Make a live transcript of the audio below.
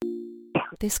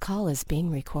This call is being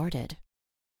recorded.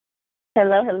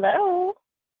 Hello, hello.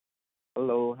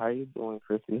 Hello, how you doing,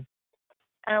 Chrissy?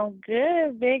 I'm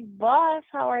good, big boss.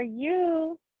 How are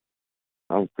you?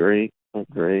 I'm great.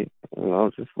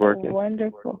 Just working.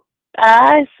 Wonderful.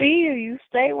 I see you. You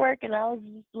stay working. I was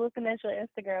just looking at your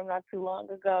Instagram not too long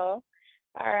ago.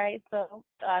 All right, so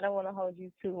I don't want to hold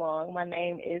you too long. My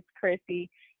name is Chrissy.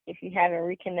 If you haven't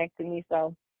reconnected me,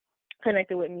 so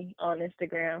connected with me on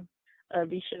Instagram.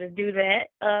 Be sure to do that.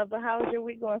 But how's your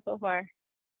week going so far?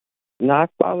 No, I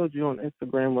followed you on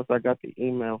Instagram once I got the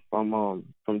email from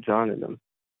John and them.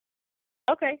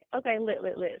 Okay,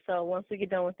 lit. So once we get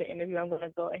done with the interview, I'm gonna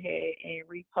go ahead and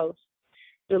repost,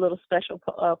 do a little special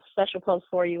post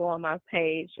for you on my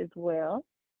page as well.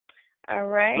 All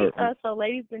right. So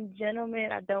ladies and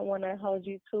gentlemen, I don't want to hold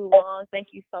you too long. Thank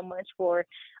you so much for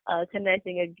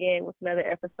connecting again with another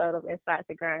episode of Inside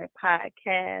the Grind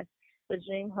podcast, the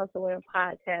Dream Hustle Win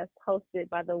podcast, hosted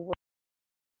by the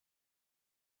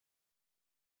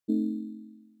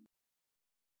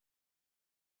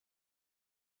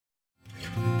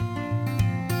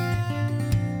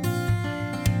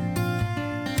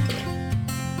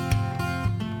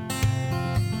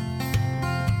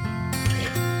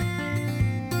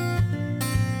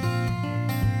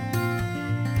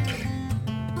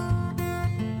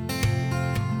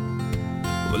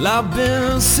Well, I've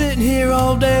been sitting here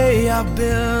all day, I've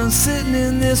been sitting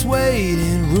in this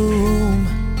waiting room,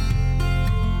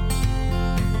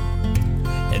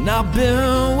 and I've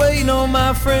been waiting on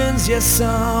my friends, yes,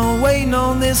 I'm waiting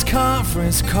on this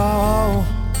conference call,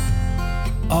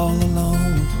 all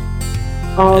alone,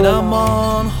 and I'm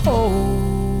on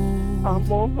hold.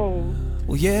 I'm on hold.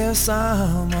 Well, yes,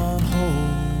 I'm on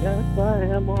hold. Yes, I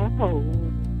am on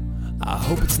hold. I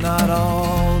hope it's not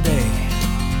all day.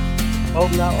 Oh,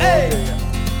 not all day.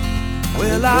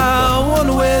 Well, I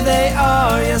wonder where they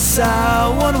are. Yes, I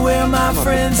wonder where my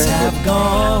friends have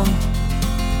gone.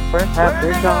 Friends have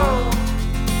been gone.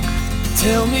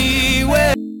 Tell me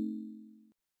where.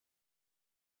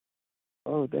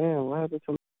 Oh, damn, what happened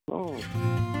to my phone?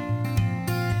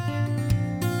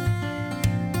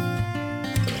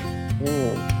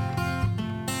 Damn.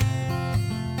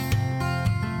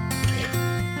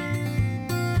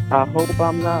 I hope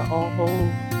I'm not on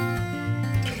hold.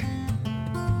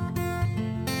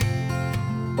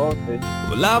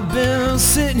 Well, I've been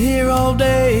sitting here all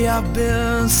day, I've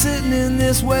been sitting in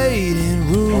this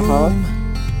waiting room.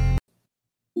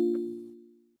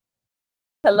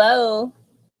 Hello.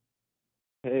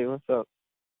 Hey, what's up?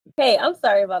 Hey, I'm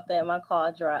sorry about that. My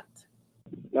call dropped.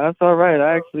 That's all right.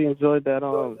 I actually enjoyed that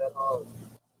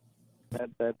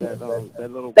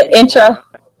that little The intro.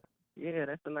 Yeah,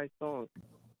 that's a nice song.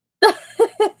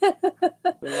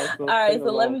 All right,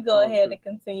 so let me go ahead and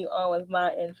continue on with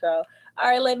my intro. All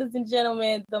right, ladies and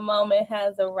gentlemen, the moment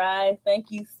has arrived.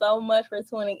 Thank you so much for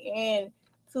tuning in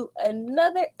to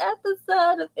another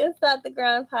episode of Inside the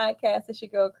Grind podcast. It's your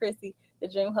girl, Chrissy, the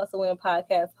Dream Hustle Win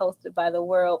podcast, hosted by the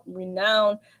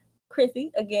world-renowned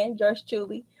Chrissy, again, yours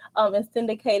truly, and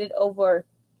syndicated over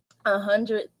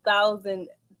 100,000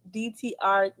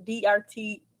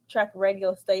 DRT track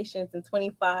radio stations and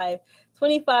 25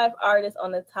 artists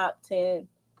on the top 10.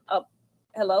 Oh,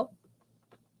 hello?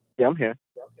 Yeah, I'm here.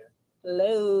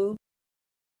 Hello?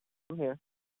 I'm here.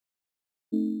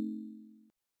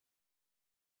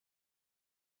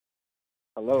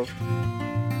 Hello?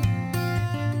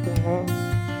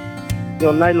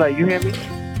 Yo, Nightlight, you hear me?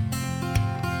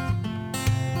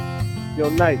 Yo,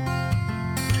 Night.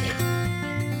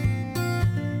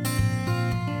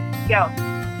 Yo.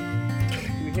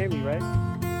 You hear me, right?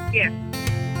 Yeah.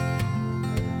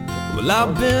 Well,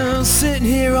 I've been sitting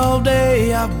here all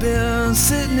day, I've been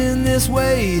sitting in this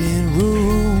waiting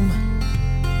room.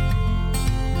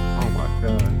 Oh my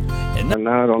God. And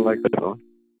now I don't like the song.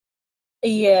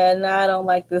 Yeah, no, I don't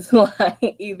like this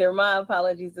line either. My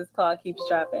apologies, this call keeps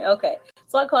dropping. Okay,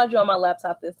 so I called you on my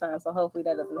laptop this time, so hopefully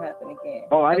that doesn't happen again.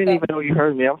 Oh, I didn't even know you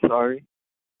heard me. I'm sorry.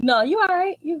 No, you all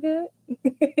right. You good.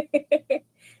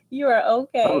 You are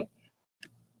okay. Oh.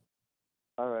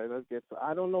 All right, let's get to it.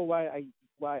 I don't know why I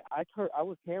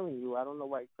was hearing you. I don't know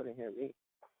why you couldn't hear me.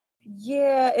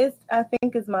 Yeah, I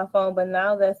think it's my phone, but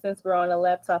now that since we're on a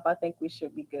laptop, I think we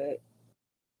should be good.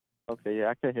 Okay, yeah,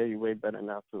 I can hear you way better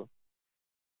now too.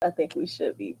 I think we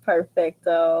should be perfect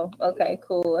though. Okay,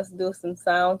 cool. Let's do some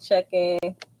sound checking.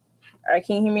 All right,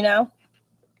 can you hear me now?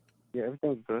 Yeah,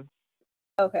 everything's good.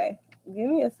 Okay, give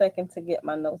me a second to get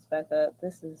my notes back up.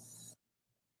 This is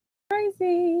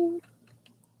crazy.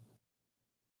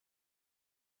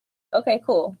 Okay,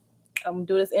 cool. I'm gonna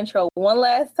do this intro one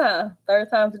last time. Third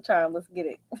time's the charm. Let's get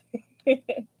it.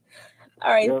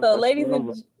 All right, so ladies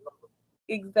and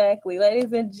Exactly.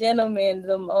 Ladies and gentlemen,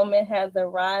 the moment has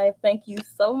arrived. Thank you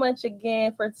so much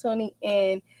again for tuning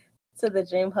in to the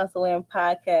Dream Hustle and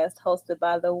podcast hosted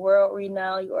by the world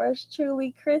renowned yours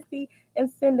truly, Chrissy,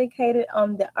 and syndicated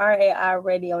on the RAI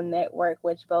Radio Network,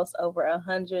 which boasts over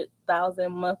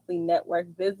 100,000 monthly network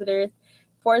visitors,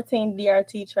 14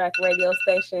 DRT track radio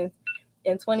stations,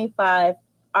 and 25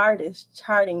 artists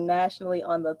charting nationally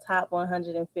on the top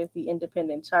 150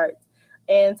 independent charts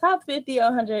and top 50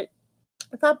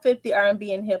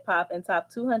 R&B and hip hop and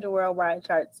top 200 worldwide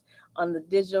charts on the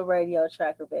digital radio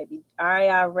tracker, baby.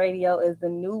 RAI Radio is the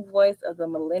new voice of the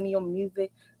millennial music.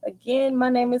 Again, my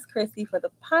name is Chrissy for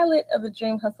the pilot of the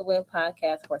Dream Hustle Win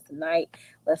podcast for tonight.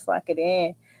 Let's lock it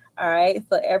in. All right,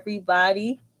 so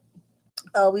everybody,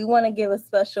 we want to give a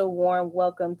special warm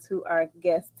welcome to our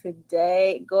guest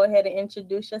today. Go ahead and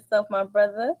introduce yourself, my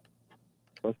brother.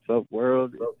 What's up,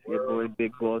 world? It's your boy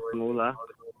Big Boss Moolah.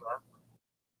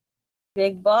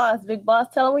 Big Boss,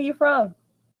 tell them where you're from.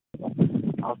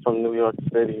 I'm from New York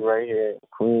City, right here in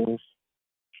Queens.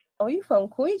 Oh, you from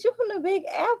Queens? You from the Big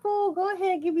Apple? Go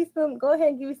ahead and give me some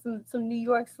New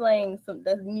York slang, some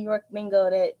that New York lingo,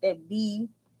 that B.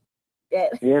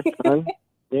 That Yes, son.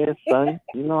 Yes, son.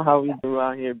 You know how we do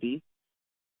out here, B.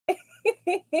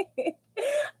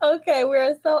 Okay,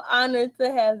 we're so honored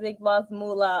to have Big Boss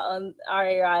Moolah on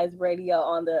RAI's radio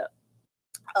on the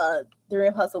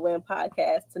Dream Hustle Win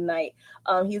podcast tonight.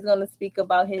 He's going to speak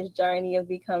about his journey of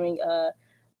becoming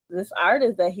this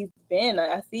artist that he's been.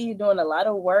 I see you doing a lot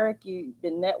of work. You've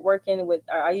been networking with.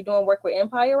 Are you doing work with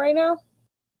Empire right now?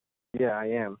 Yeah, I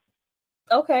am.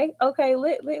 Okay,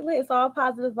 lit. It's all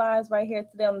positive vibes right here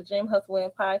today on the Dream Hustle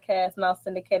Win podcast, and I'll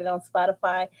syndicate it on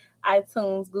Spotify,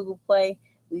 iTunes, Google Play.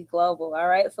 We global. All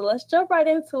right, so let's jump right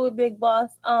into it, Big Boss.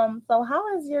 So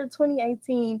how has your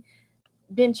 2018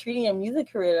 been treating your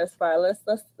music career thus far? Let's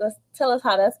tell us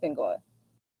how that's been going.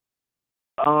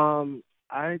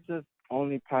 I just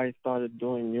only probably started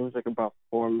doing music about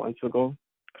 4 months ago,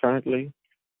 currently.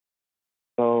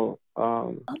 So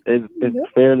it's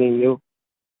fairly new.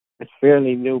 It's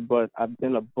fairly new, but I've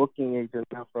been a booking agent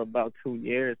now for about 2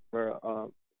 years for a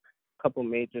couple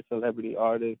major celebrity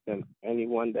artists and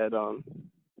anyone that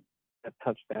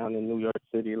touched down in New York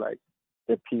City. Like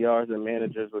their PRs and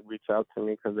managers would reach out to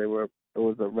me because it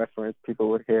was a reference. People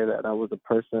would hear that I was a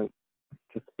person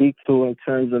to speak to in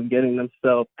terms of getting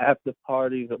themselves after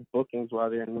parties or bookings while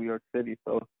they're in New York City.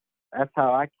 So that's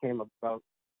how I came about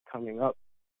coming up.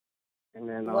 And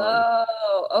then whoa,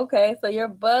 okay, so your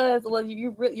buzz. Well,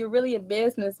 you're really a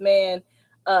businessman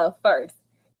first,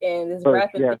 and this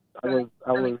rapping. Yes, I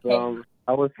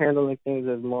was handling things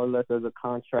as more or less as a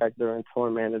contractor and tour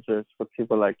managers for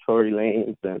people like Tory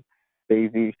Lanez and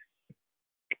Davies,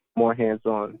 more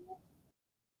hands-on.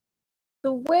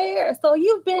 So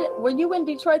were you in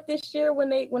Detroit this year when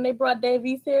they brought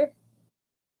Davies here?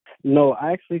 No,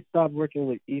 I actually stopped working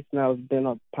with East now. It's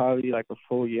been probably like a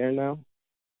full year now.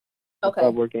 Okay. I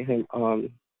started working him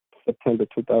September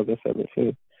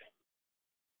 2017.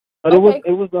 But okay.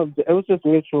 it was just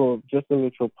a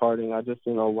mutual parting. I just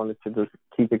wanted to just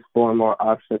keep exploring more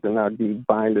options and not be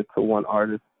binded to one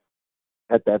artist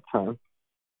at that time.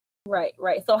 Right.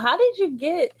 So how did you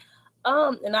get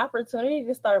an opportunity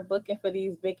to start booking for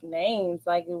these big names?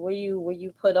 Like, were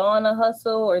you put on a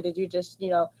hustle, or did you just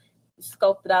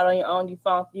scope it out on your own?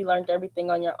 You learned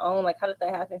everything on your own. Like, how did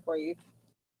that happen for you?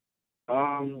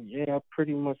 Yeah, I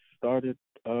pretty much started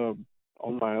on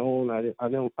my own. I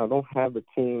don't have a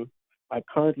team. I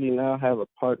currently now have a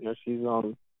partner. She's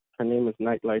her name is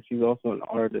Nightlight. She's also an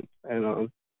artist, and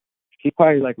she's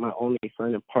probably like my only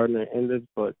friend and partner in this.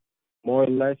 But more or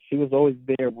less, she was always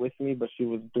there with me, but she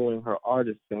was doing her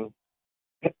artist thing.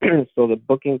 So the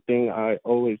booking thing I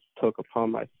always took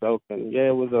upon myself, and yeah,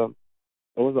 it was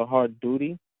a hard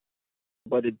duty,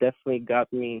 but it definitely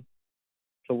got me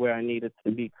to where I needed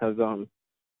to be, because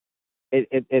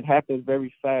it happens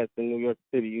very fast in New York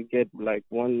City. You get like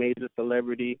one major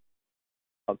celebrity,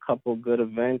 a couple good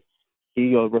events,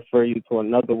 he'll refer you to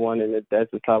another one, and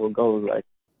that's just how it goes. Like,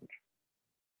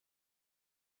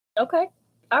 okay,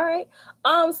 all right.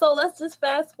 So let's just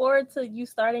fast forward to you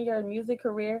starting your music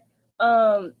career.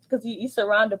 Because you're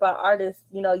surrounded by artists.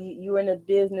 You were in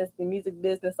the music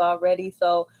business already.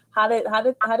 So how did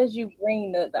you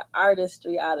bring the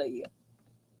artistry out of you?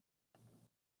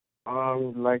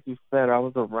 Like you said, I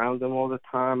was around them all the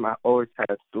time. I always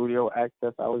had studio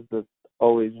access. I was just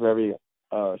always very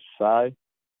shy.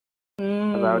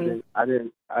 I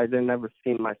didn't ever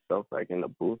see myself like in the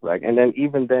booth. Like, and then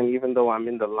even though I'm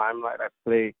in the limelight, I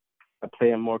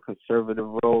play a more conservative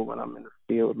role when I'm in the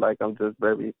field. Like, I'm just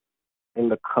very in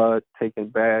the cut, taking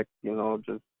back,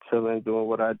 just chilling, doing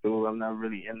what I do. I'm not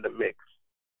really in the mix.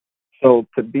 So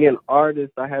to be an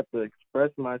artist, I had to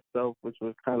express myself, which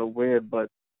was kind of weird. But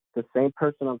the same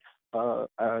person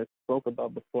I spoke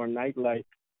about before, Nightlight,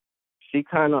 she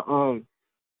kind of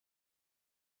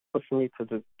pushed me to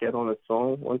just get on a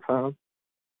song one time,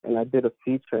 and I did a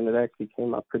feature, and it actually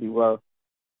came out pretty well.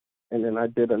 And then I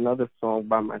did another song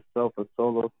by myself, a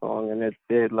solo song, and it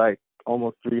did like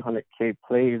almost 300K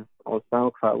plays on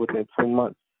SoundCloud within 2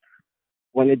 months.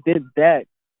 When it did that,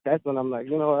 that's when I'm like,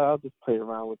 you know what, I'll just play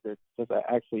around with it since I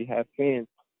actually have fans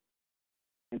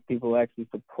and people actually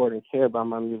support and care about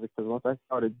my music. Because once I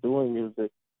started doing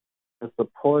music, the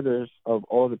supporters of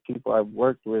all the people I've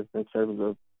worked with in terms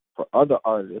of for other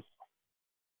artists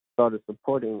started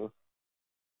supporting me.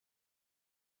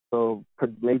 So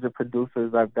major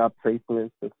producers, I've got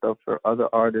placements and stuff for other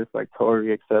artists like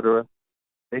Tory, etc.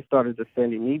 They started just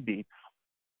sending me beats.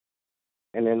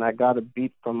 And then I got a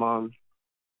beat from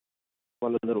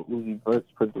one of the Little Uzi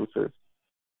Vert's producers,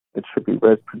 the Trippie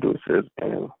Redd producers,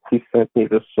 and he sent me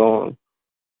the song,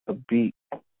 a beat,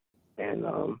 and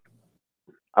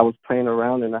I was playing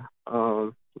around in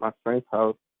my friend's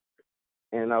house,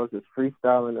 and I was just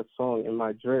freestyling a song in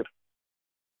my drip,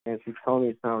 and she told me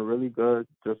it sounded really good.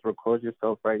 Just record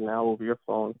yourself right now over your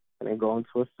phone, and then go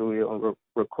into a studio and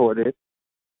record it.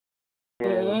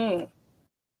 And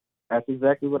that's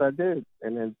exactly what I did.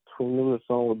 And then who knew the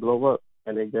song would blow up,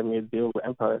 and they gave me a deal with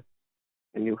Empire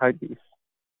and New Hypebeast.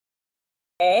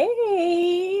 Hey,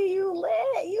 you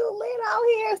lit out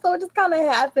here. So it just kind of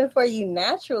happened for you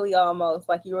naturally, almost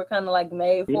like you were kind of like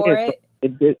made for it.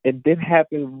 It did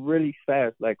happen really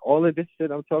fast. Like all of this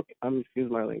shit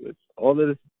excuse my language. All of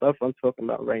this stuff I'm talking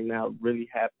about right now really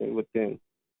happened within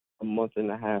a month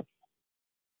and a half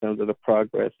in terms of the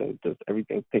progress and just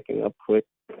everything picking up quick.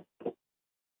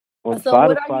 On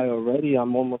Spotify already,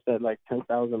 I'm almost at like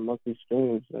 10,000 monthly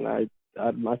streams, and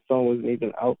my song wasn't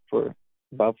even out for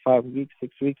about 5 weeks,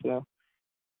 6 weeks now.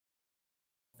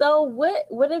 So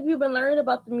what have you been learning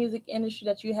about the music industry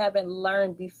that you haven't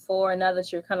learned before? Now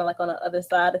that you're kind of like on the other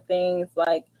side of things,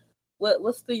 like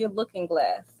what's through your looking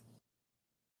glass?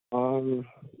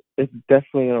 It's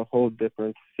definitely a whole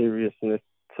different seriousness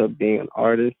to being an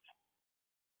artist.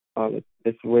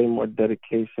 It's way more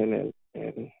dedication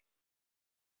and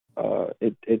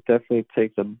it definitely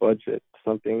takes a budget,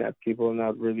 something that people are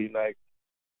not really like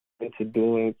into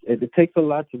doing. It takes a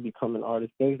lot to become an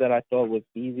artist. Things that I thought was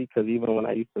easy, because even when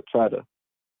I used to try to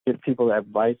give people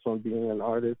advice on being an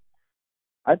artist,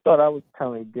 I thought I was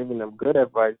giving them good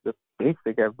advice, just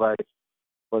basic advice.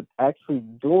 But actually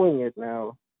doing it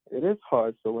now, it is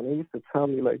hard. So when they used to tell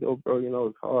me like, "Oh, bro,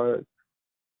 it's hard.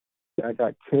 I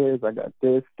got kids, I got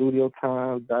this, studio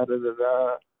time,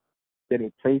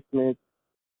 getting placements,"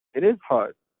 it is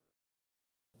hard.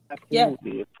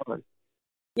 Absolutely, yeah. It's hard.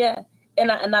 Yeah,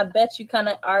 and I bet you kind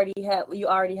of already have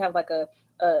like a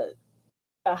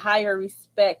higher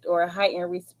respect or a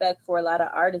heightened respect for a lot of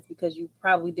artists, because you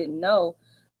probably didn't know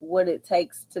what it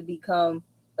takes to become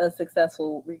a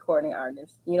successful recording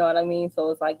artist. You know what I mean?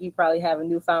 So it's like you probably have a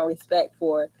newfound respect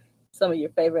for some of your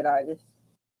favorite artists.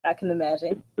 I can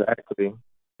imagine.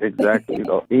 Exactly.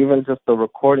 Even just the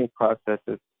recording process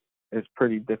is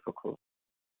pretty difficult.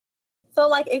 So,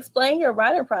 like, explain your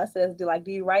writing process. Do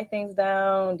you write things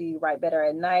down? Do you write better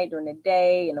at night, during the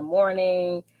day, in the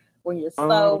morning, when you're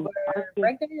sober?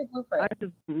 Break down your blueprint.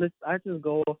 I just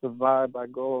go off the vibe. I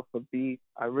go off the beat.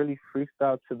 I really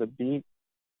freestyle to the beat.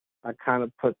 I kind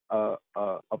of put a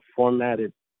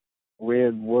formatted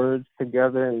weird words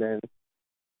together, and then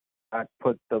I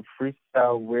put the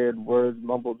freestyle weird words,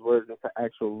 mumbled words into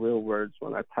actual real words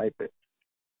when I type it.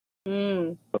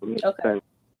 So it makes sense.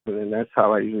 And that's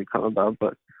how I usually come about.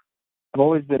 But I've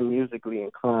always been musically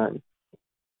inclined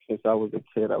since I was a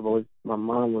kid. My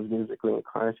mom was musically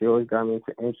inclined. She always got me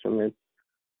into instruments.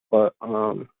 But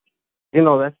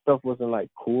that stuff wasn't like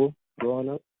cool growing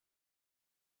up.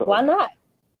 So, why not?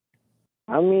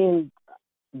 I mean,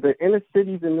 the inner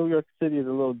cities in New York City is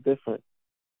a little different.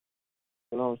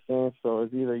 You know what I'm saying? So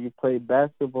it's either you play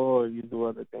basketball or you do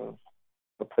other things,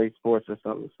 or play sports or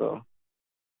something. So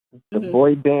the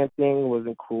boy band thing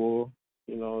wasn't cool.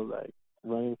 Like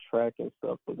running track and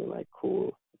stuff wasn't like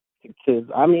cool to kids.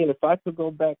 I mean, if I could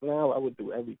go back now, I would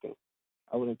do everything.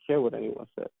 I wouldn't care what anyone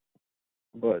said.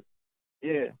 But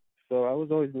yeah, so I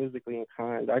was always musically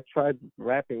inclined. I tried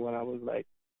rapping when I was like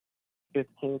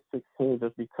 15, 16,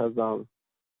 just because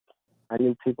I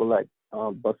knew people like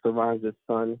Busta Rhymes'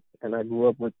 son, and I grew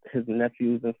up with his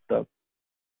nephews and stuff.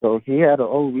 So he had I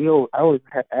always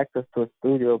had access to a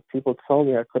studio. People told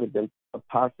me I could have been a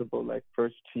possible like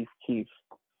first Chief Keef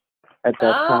at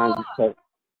that time, because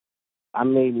I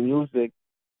made music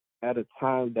at a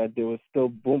time that there was still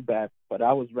boom bap, but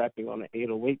I was rapping on an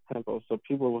 808 tempo, so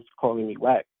people was calling me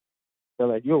whack. They're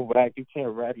like, "You're whack. You can't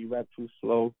rap. You rap too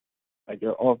slow. Like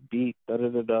you're off beat. Da da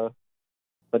da da."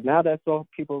 But now that's all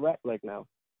people rap like now.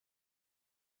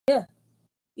 Yeah,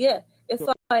 yeah. It's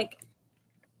so, like,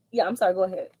 yeah. I'm sorry. Go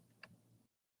ahead.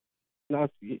 No,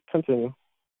 continue.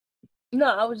 No,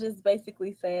 I was just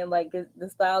basically saying like the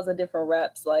styles of different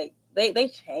raps, like they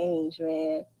change,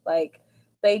 man. Like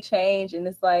they change, and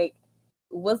it's like,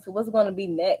 what's going to be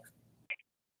next?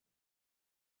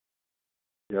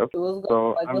 Yep.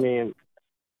 So I mean,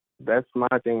 that's my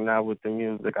thing now with the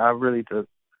music.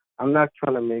 I'm not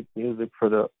trying to make music for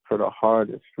the hard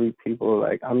and street people.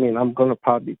 Like, I mean, I'm gonna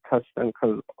probably touch them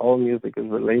because all music is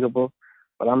relatable,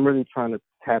 but I'm really trying to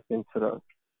tap into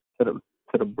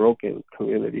the broken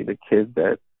community, the kids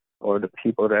or the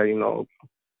people that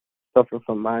suffer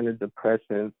from minor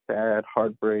depression, sad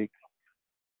heartbreak,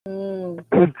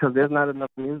 because there's not enough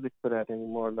music for that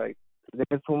anymore. Like,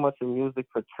 there's too much of music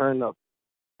for turn up.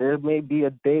 There may be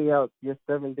a day out, you're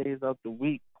 7 days out the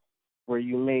week, where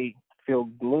you may feel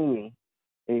gloomy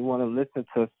and you want to listen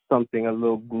to something a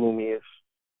little gloomy-ish.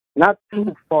 Not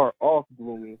too far off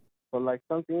gloomy, but like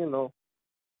something,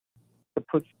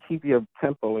 to keep your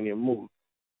tempo in your mood.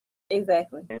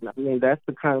 Exactly. And I mean, that's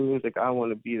the kind of music I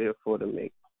want to be there for to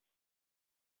make.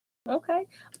 Okay.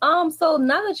 So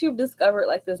now that you've discovered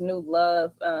like this new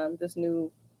love, this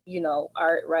new,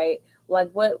 art, right? Like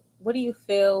what do you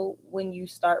feel when you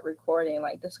start recording?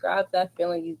 Like describe that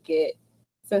feeling you get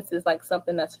since it's like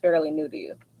something that's fairly new to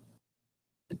you.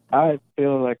 I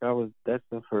feel like I was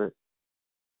destined for it.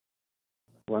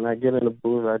 When I get in the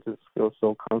booth, I just feel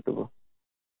so comfortable.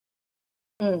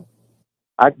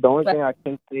 The only thing I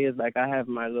can say is like I have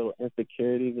my little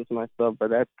insecurities with myself,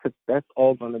 but that's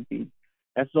all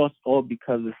all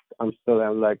because I'm still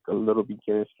at like a little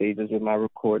beginning stages with my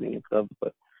recording and stuff.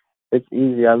 But it's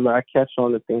easy. I catch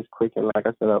on to things quick, and like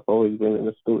I said, I've always been in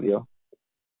the studio.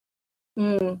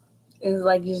 It's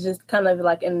like you just kind of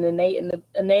like an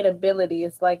innate ability.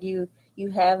 It's like you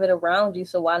have it around you,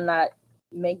 so why not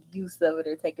make use of it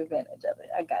or take advantage of it?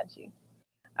 I got you.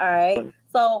 All right.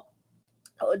 So,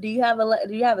 do you have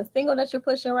a single that you're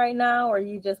pushing right now, or are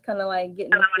you just kind of like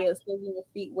getting your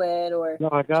feet wet? Or no,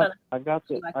 I got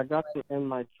the In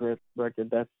My Drip record.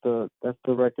 That's the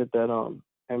record that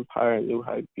Empire and New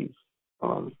Hypebeast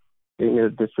gave me a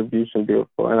distribution deal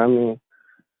for, and I mean.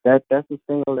 That's a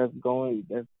single that's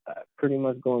pretty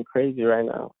much going crazy right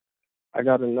now. I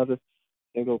got another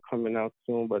single coming out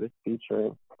soon, but it's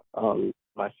featuring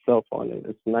myself on it.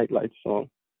 It's a Nightlight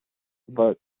song,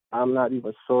 but I'm not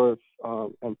even sure if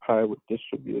Empire would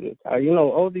distribute it.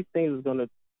 All these things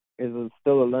is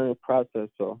still a learning process.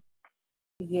 So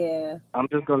yeah, I'm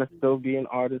just gonna still be an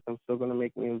artist. I'm still gonna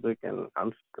make music, and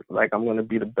I'm gonna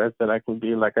be the best that I can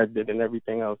be, like I did in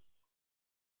everything else.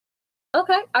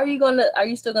 Okay. Are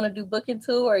you still gonna do booking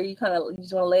too, or are you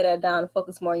just wanna lay that down and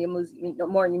focus more on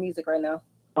your music right now?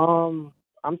 I'm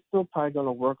still probably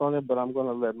gonna work on it, but I'm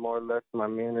gonna let more or less my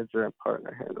manager and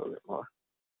partner handle it more.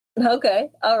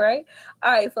 Okay. All right.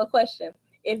 So question: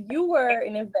 if you were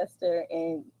an investor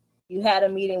and you had a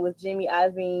meeting with Jimmy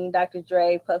Iovine, Dr.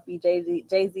 Dre, Puffy,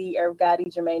 Jay-Z, Irv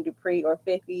Gotti, Jermaine Dupri, or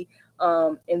 50,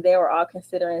 and they were all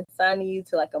considering signing you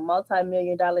to like a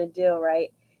multi-million-dollar deal,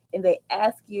 right? And they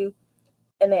ask you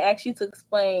to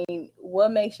explain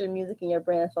what makes your music and your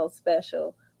brand so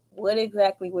special, what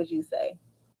exactly would you say?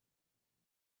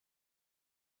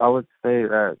 I would say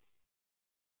that,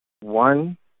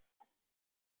 one,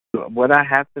 would I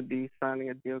have to be signing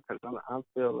a deal? Because I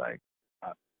feel like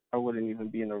I wouldn't even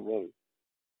be in the room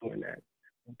doing that.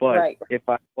 But if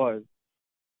I was,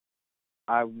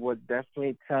 I would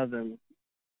definitely tell them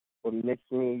what makes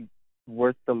me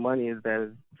worth the money is that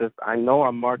it's just I know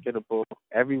I'm marketable.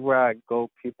 Everywhere I go,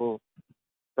 people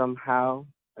somehow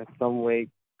in some way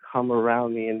come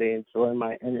around me and they enjoy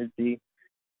my energy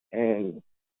and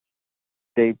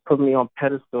they put me on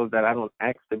pedestals that I don't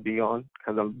ask to be on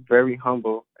because I'm very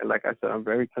humble and like I said, I'm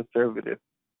very conservative.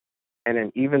 And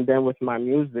then even then with my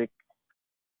music,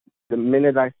 the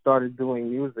minute I started doing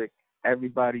music,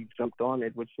 everybody jumped on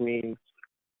it, which means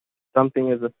something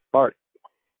is a spark.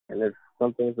 And if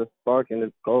something is a spark and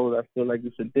it's gold, I feel like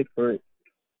you should dig for it.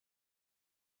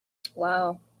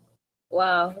 Wow.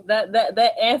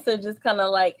 That answer just kind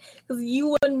of like, because you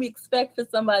wouldn't expect for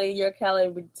somebody your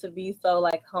caliber to be so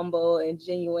like humble and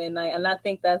genuine, and I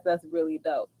think that's really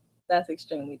dope. That's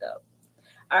extremely dope.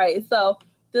 All right, so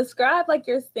describe like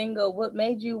your single. What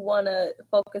made you want to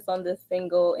focus on this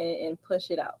single and push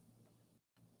it out?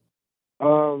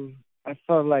 I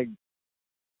felt like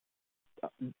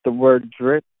the word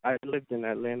drip I lived in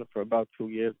Atlanta for about 2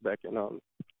 years back in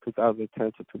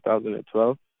 2010 to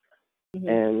 2012. Mhm.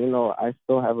 And, you know, I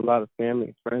still have a lot of family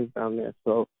and friends down there.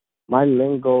 So my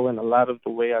lingo and a lot of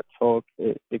the way I talk,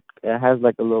 it has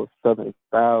like a little southern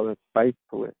style and spice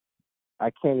to it.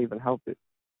 I can't even help it.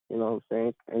 You know what I'm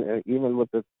saying? And even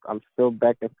with the, I'm still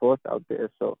back and forth out there.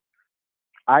 So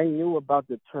I knew about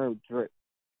the term drip,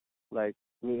 like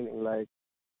meaning like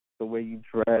the way you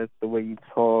dress, the way you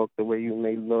talk, the way you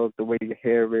may look, the way your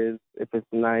hair is, if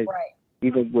it's nice. Right.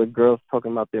 Even with girls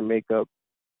talking about their makeup,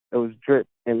 it was drip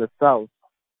in the South.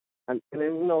 And then,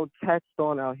 you know, taxed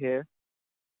on out here.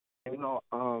 And, you know,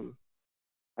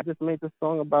 I just made this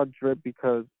song about drip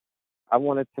because I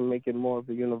wanted to make it more of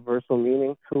a universal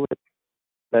meaning to it.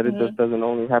 That it just doesn't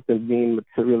only have to mean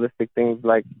materialistic things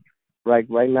like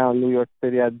right now in New York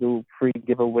City I do free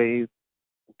giveaways,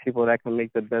 people that can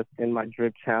make the best in my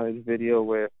drip challenge video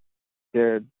where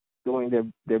they're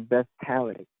doing their best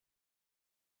talent.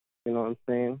 You know what I'm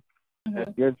saying?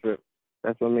 That's your drip.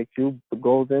 That's what makes you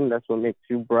golden, that's what makes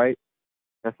you bright,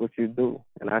 that's what you do.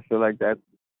 And I feel like that's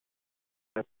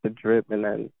the drip and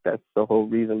then that's the whole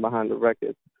reason behind the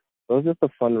record. So it's just a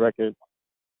fun record.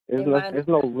 There's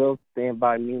no real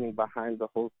standby meaning behind the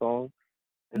whole song.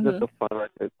 It's just a fun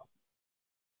record.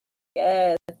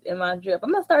 Yes, in my drip.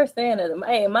 I'm gonna start saying it.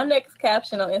 Hey, my next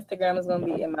caption on Instagram is gonna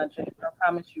be in my drip. I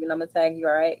promise you, and I'm gonna tag you.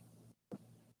 All right.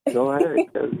 Go ahead,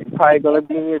 because you're probably gonna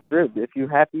be in your drip. If you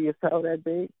happy as hell that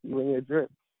day, you in your drip.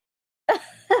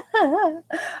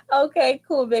 Okay,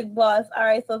 cool, big boss. All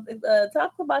right, so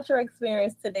talk about your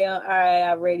experience today on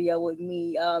RII Radio with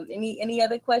me. Any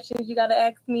other questions you gotta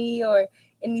ask me, or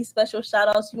any special shout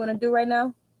outs you want to do right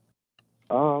now?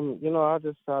 You know, I'll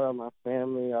just shout out my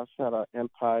family. I'll shout out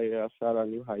Empire. I'll shout out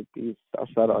New Hype Beats. I'll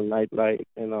shout out Nightlight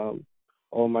and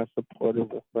all my supporters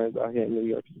and friends out here in New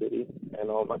York City and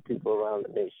all my people around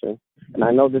the nation. And I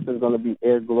know this is going to be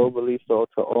aired globally, so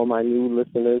to all my new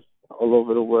listeners all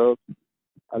over the world,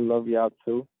 I love y'all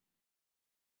too.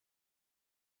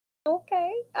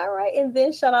 Okay, all right, and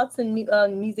then shout out to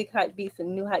Music Hype Beats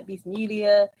and New Hype Beats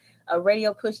Media,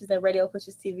 Radio Pushes and Radio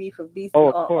Pushes TV for BC. Oh,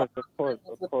 of course.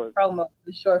 Promo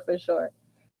for sure.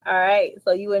 All right,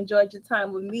 so you enjoyed your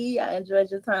time with me. I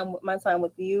enjoyed my time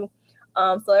with you.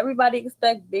 So everybody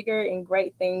expect bigger and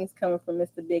great things coming from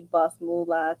Mr. Big Boss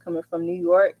Moolah, coming from New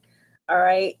York. All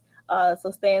right.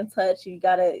 So stay in touch. You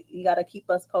gotta keep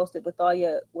us posted with all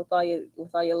your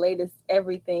latest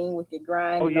everything with your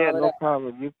grind. Oh and yeah, all of no that.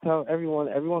 problem. You tell everyone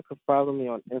can follow me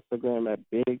on Instagram at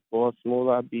Big Boss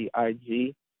Moolah,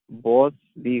 BIG Boss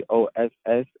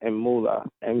BOSS and Moolah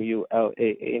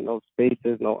MULAA. No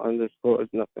spaces, no underscores,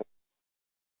 nothing.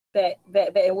 That.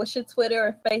 And what's your Twitter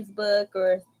or Facebook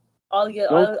or all your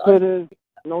no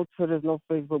Twitters, no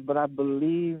Facebook, but I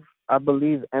believe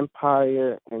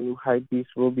Empire and New Hype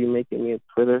Beats will be making me a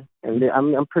Twitter, and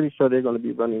I'm pretty sure they're going to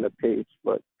be running the page,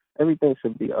 but everything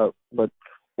should be up. But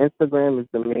Instagram is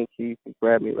the main key. You can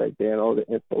grab me right there, and all the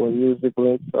info and music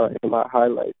links are in my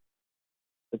highlights,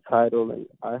 the title, and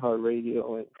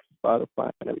iHeartRadio and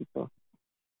Spotify and everything.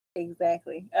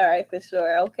 Exactly. All right, for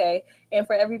sure. Okay. And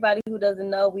for everybody who doesn't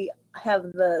know, we have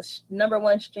the number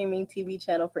one streaming TV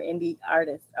channel for indie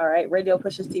artists. All right. Radio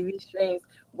Pushes TV streams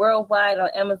worldwide on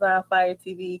Amazon Fire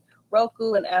TV,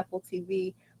 Roku, and Apple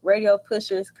TV. Radio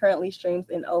Pushers currently streams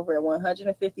in over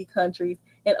 150 countries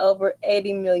and over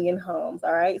 80 million homes.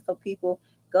 All right. So people,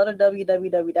 go to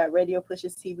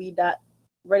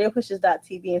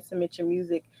www.radiopushes.tv and submit your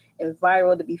music and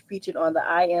viral to be featured on the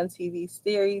IMTV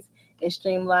series and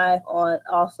stream live on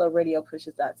also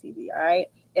radiopushes.tv. All right.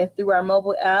 And through our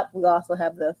mobile app, we also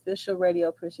have the official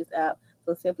Radio Pushes app.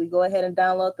 So simply go ahead and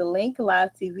download the link, Live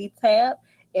TV tab.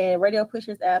 And Radio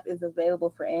Pushes app is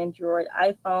available for Android,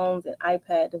 iPhones, and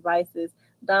iPad devices.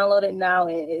 Download it now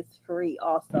and it's free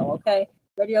also. Okay.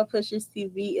 Radio Pushes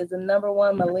TV is the number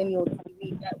one millennial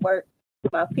TV network.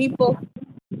 My people,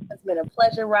 it's been a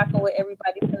pleasure rocking with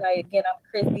everybody tonight. Again, I'm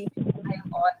Chrissy. I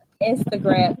am on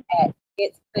Instagram at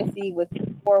It's Chrissy with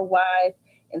 4 Ys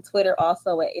and Twitter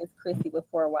also at It's Chrissy with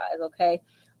 4 Ys. Okay.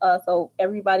 So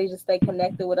everybody just stay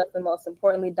connected with us, and most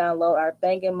importantly, download our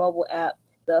banging mobile app,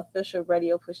 the official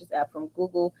Radio Pushes app from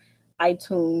Google,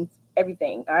 iTunes,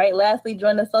 everything. All right. Lastly,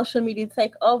 join the social media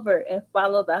takeover and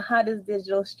follow the hottest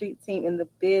digital street team in the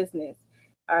business.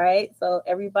 All right. So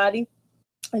everybody,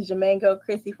 it's your main girl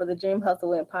Chrissy for the Dream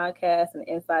Hustle Win podcast and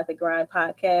Inside the Grind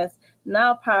podcast,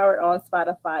 now powered on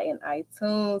Spotify and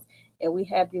iTunes. And we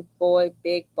have your boy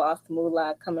Big Boss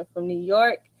Moolah coming from New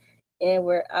York. And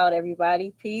we're out,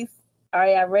 everybody. Peace.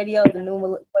 RII Radio, the new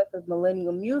voice of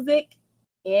millennial music.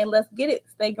 And let's get it.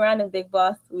 Stay grinding, Big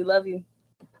Boss. We love you.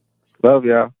 Love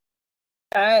y'all.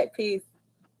 All right. Peace.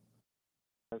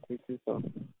 Speak to you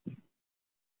soon.